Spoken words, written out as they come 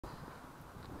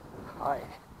Hi.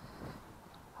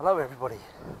 Hello everybody.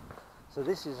 So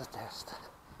this is a test.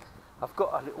 I've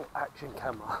got a little action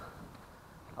camera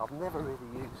I've never really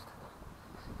used.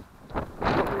 I'm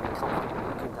not really comfortable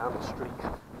looking down the street,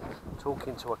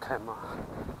 talking to a camera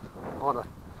on a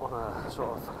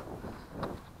sort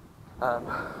of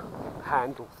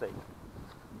handle thing,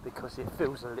 because it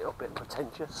feels a little bit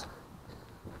pretentious,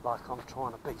 like I'm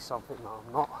trying to be something that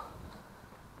I'm not.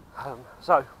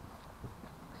 So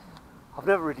I've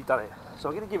never really done it, so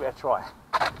I'm going to give it a try,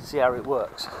 see how it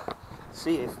works,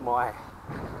 see if my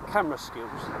camera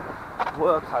skills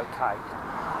work okay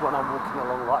when I'm walking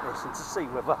along like this, and to see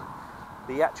whether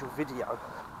the actual video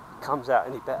comes out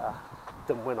any better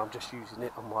than when I'm just using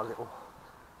it on my little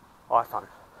iPhone.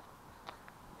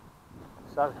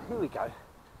 So here we go.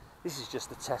 This is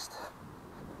just a test,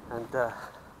 and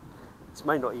this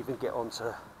may not even get onto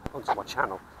my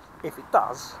channel. If it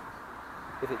does,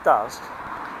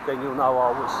 then you'll know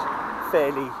I was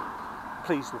fairly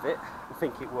pleased with it and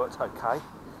think it worked okay.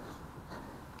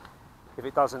 If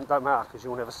it doesn't, don't matter, because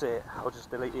you'll never see it. I'll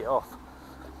just delete it off.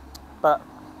 But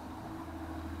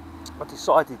I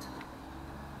decided,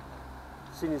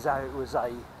 seeing as how it was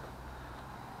a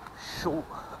short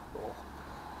or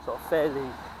sort of fairly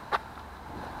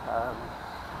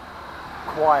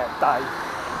quiet day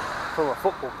from a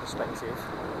football perspective,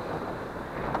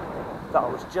 that I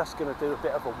was just going to do a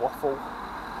bit of a waffle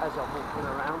as I'm walking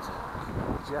around,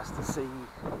 just to see,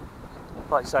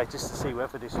 like I say, just to see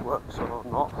whether this works or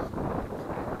not.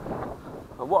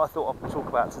 And what I thought I'd talk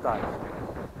about today,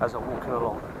 as I'm walking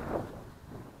along,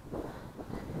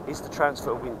 is the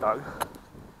transfer window,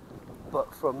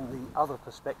 but from the other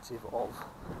perspective of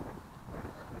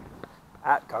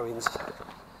outgoings.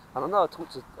 And I know I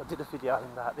did a video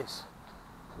about this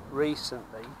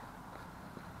recently,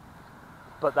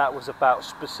 but that was about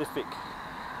specific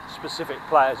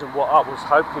players and what I was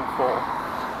hoping for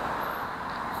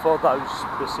those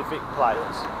specific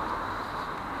players.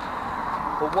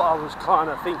 But what I was kind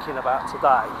of thinking about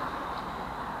today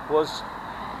was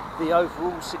the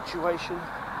overall situation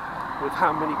with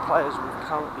how many players we've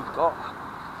currently got,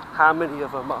 how many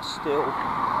of them are still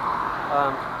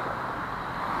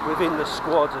within the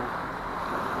squad, and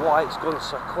why it's gone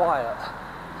so quiet.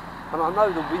 And I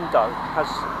know the window has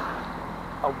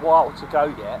a while to go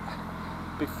yet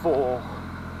before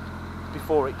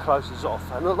it closes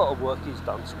off, and a lot of work is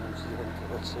done towards the end of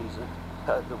the season,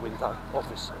 the window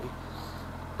obviously,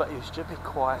 but it was just a bit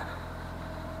quiet.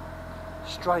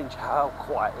 Strange how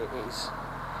quiet it is,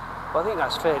 but I think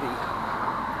that's fairly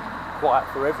quiet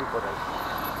for everybody.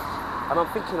 And I'm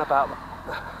thinking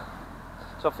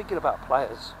about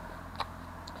players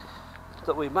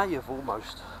that we may have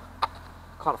almost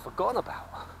kind of forgotten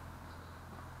about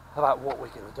what we're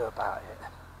going to do about it.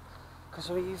 Because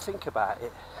when you think about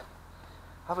it,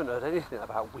 I haven't heard anything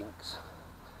about Winks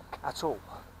at all.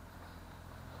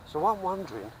 So I'm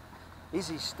wondering, is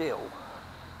he still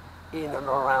in and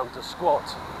around the squad?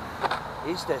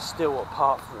 Is there still a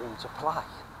part for him to play?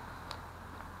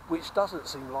 Which doesn't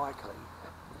seem likely,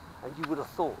 and you would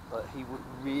have thought that he would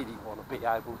really want to be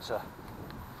able to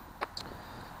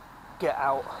get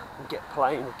out and get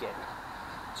playing again,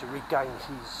 to regain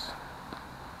his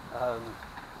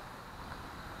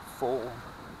form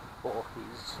or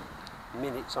his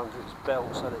minutes under his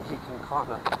belt, so that he can kind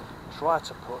of try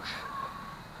to push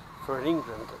for an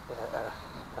England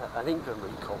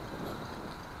recall.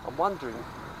 I'm wondering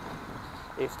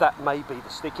if that may be the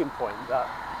sticking point, that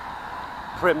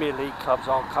Premier League clubs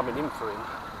aren't coming in for him.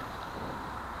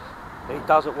 He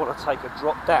doesn't want to take a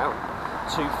drop down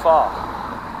too far,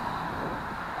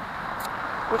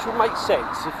 which would make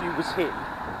sense if you was him,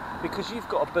 because you've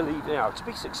got to believe, to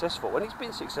be successful, and he's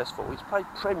been successful. He's played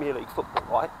Premier League football,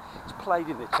 right? He's played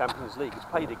in the Champions League. He's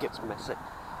played against Messi.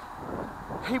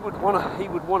 He would want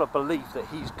to believe that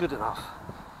he's good enough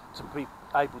to be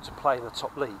able to play in the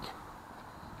top league.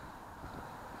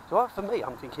 So for me,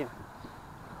 I'm thinking,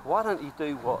 why don't he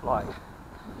do what like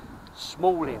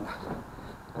Smalling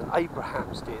and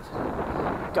Abrahams did?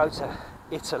 Go to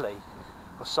Italy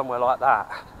or somewhere like that.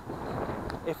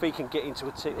 If he can get into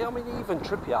a team, I mean, even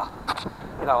Trippier.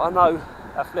 I know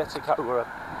Atletico were a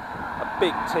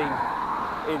big team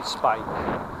in Spain,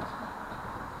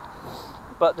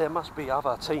 but there must be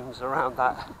other teams around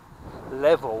that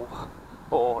level,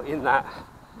 or in that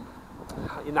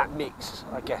mix,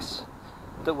 I guess,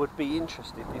 that would be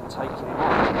interested in taking him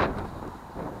on.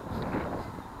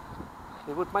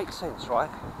 It would make sense,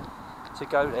 right, to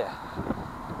go there,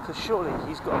 because surely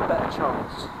he's got a better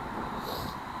chance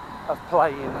of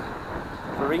playing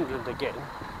for England again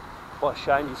by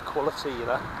showing his quality in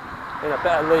a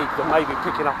better league than maybe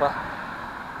picking up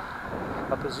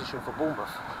a position for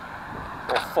Bournemouth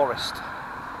or Forest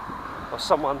or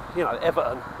someone, you know,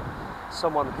 Everton,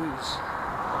 someone who's,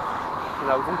 you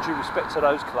know, with all due respect to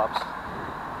those clubs,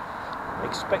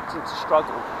 expecting to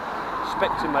struggle,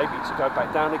 expecting maybe to go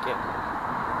back down again,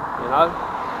 you know.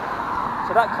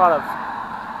 So that kind of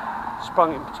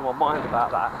sprung into my mind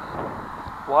about that.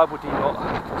 Why would he not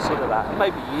consider that? And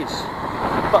maybe he is,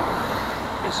 but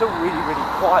it's all really, really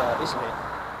quiet, isn't it?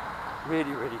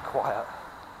 Really, really quiet.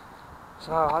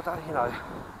 So I don't, you know,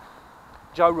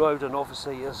 Joe Rodon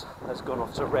obviously has gone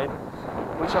off to Rennes,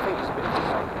 which I think is a bit of a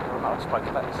shame. I know I spoke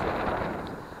about this the other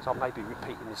day, so I may be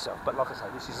repeating myself, but like I say,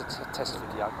 this is a test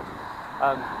video.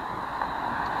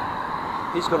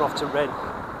 He's gone off to Rennes.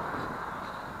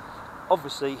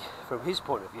 Obviously, from his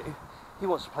point of view, he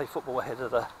wants to play football ahead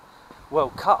of the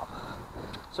World Cup,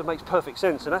 so it makes perfect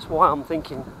sense, and that's why I'm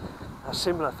thinking a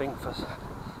similar thing for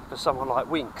someone like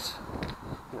Winks,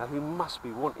 you know, who must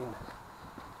be wanting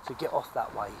to get off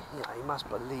that way. You know, he must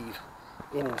believe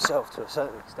in himself to a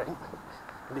certain extent,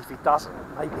 and if he doesn't,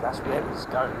 maybe that's where he's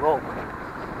going wrong,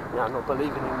 you know, not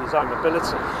believing in his own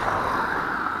ability.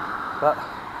 But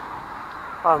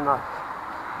I don't know,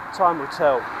 time will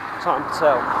tell.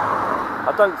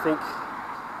 I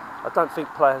don't think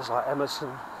players like Emerson,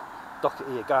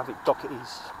 Doherty, I think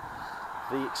Doherty's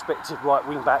the expected right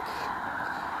wing back,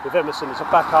 with Emerson as a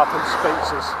backup and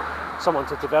Spencer's someone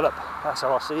to develop. That's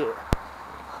how I see it.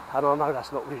 And I know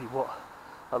that's not really what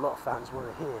a lot of fans want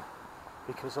to hear,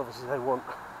 because obviously they want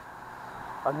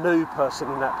a new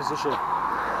person in that position.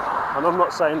 And I'm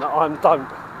not saying that I don't,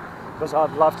 because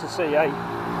I'd love to see a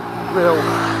real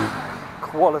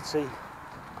quality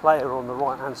player on the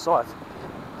right hand side.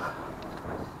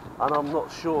 And I'm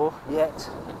not sure yet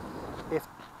if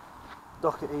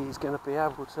Doherty is going to be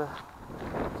able to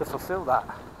fulfil that.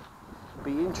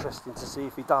 Be interesting to see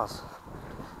if he does,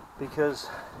 because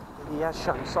he has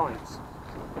shown signs.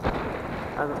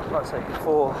 And like I say,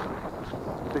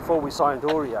 before we signed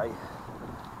Aurier,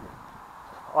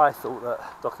 I thought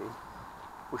that Doherty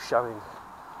was showing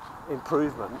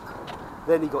improvement.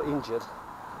 Then he got injured,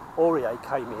 Aurier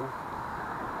came in,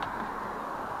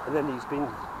 and then he's been,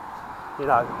 you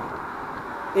know,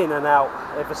 in and out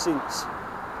ever since.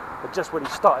 But just when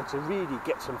he started to really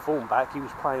get some form back, he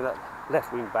was playing at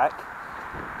left wing back,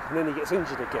 and then he gets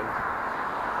injured again,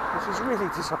 which is really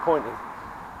disappointing.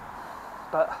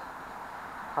 But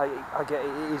I get it,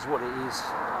 it is what it is.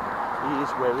 He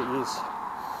is where he is.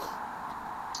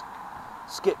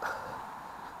 Skip,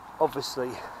 obviously,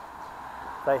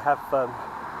 they have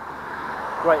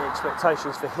great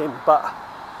expectations for him, but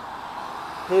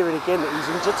hearing again that he's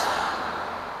injured,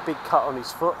 big cut on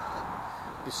his foot.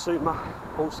 Bissouma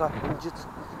also injured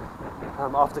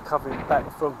after coming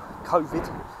back from COVID,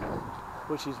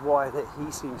 which is why that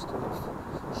he seems to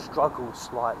have struggled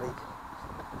slightly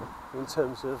in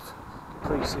terms of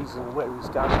pre-season and where he's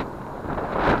going.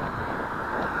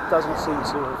 Doesn't seem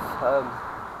to have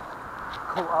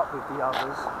caught up with the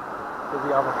others, with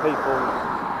the other people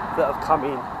that have come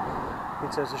in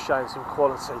terms of showing some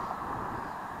quality.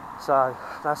 So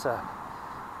that's a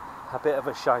bit of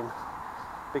a shame,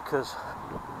 because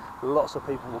lots of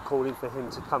people were calling for him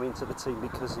to come into the team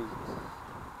because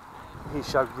he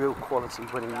showed real quality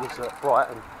when he was at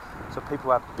Brighton. So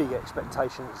people have big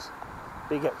expectations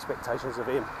of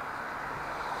him.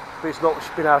 But he's not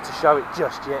been able to show it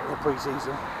just yet in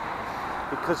pre-season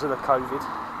because of the COVID.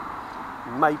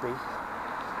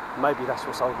 Maybe that's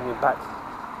what's holding him back.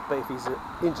 But if he's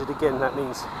injured again, that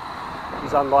means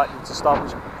he's unlikely to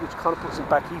start, which kind of puts him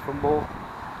back even more,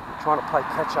 trying to play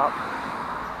catch up.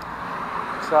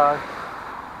 So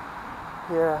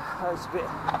yeah, it's a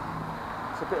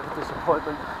bit of a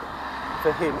disappointment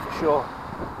for him for sure,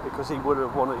 because he would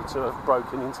have wanted to have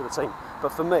broken into the team.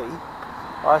 But for me,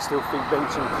 I still think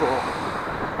Bentancur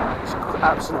is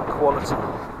absolute quality.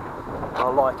 I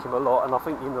like him a lot, and I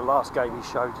think in the last game he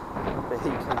showed that he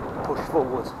can push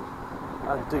forward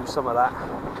and do some of that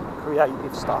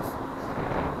creative stuff.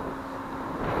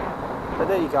 But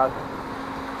there you go,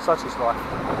 such is life.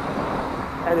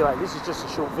 Anyway, this is just a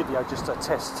short video just to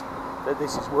test that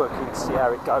this is working, to see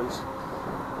how it goes.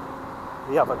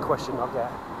 The other question I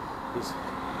get is,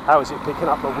 how is it picking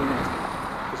up the wind?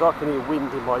 Because I can hear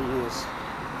wind in my ears,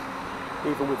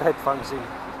 even with headphones in.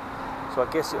 So I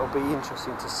guess it'll be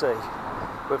interesting to see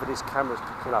whether this camera's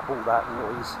picking up all that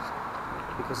noise,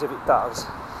 because if it does,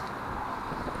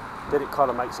 then it kind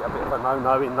of makes it a bit of a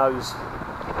no-no in those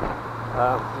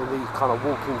in these kind of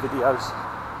walking videos.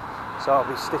 So I'll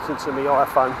be sticking to my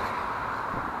iPhone.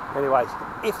 Anyway,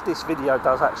 if this video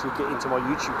does actually get into my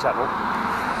YouTube channel,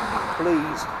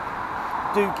 please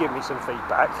do give me some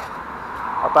feedback.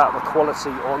 about the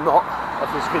quality or not of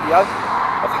this video,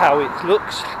 of how it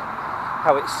looks,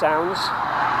 how it sounds,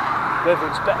 whether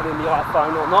it's better than the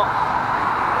iPhone or not.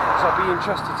 So I'd be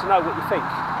interested to know what you think.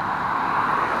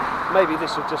 Maybe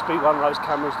this will just be one of those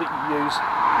cameras that you use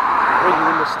when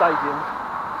you're in the stadium,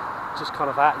 just kind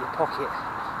of out of your pocket,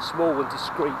 small and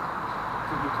discreet,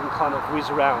 that you can kind of whiz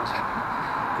around.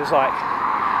 Because like,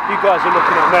 you guys are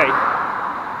looking at me,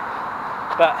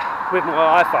 but with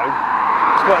my iPhone,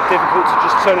 it's quite difficult to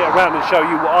just turn it around and show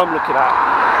you what I'm looking at.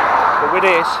 But with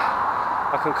this,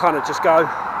 I can kind of just go,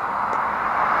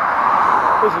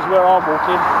 this is where I'm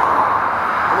walking,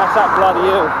 and that's that bloody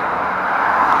hill.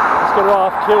 It's going to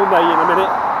half kill me in a minute.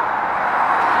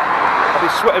 I'll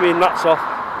be sweating me nuts off,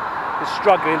 just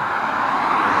struggling.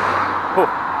 Oh.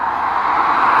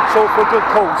 It's all for a good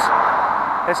cause.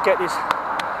 Let's get this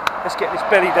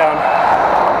belly down.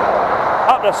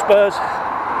 Up the Spurs.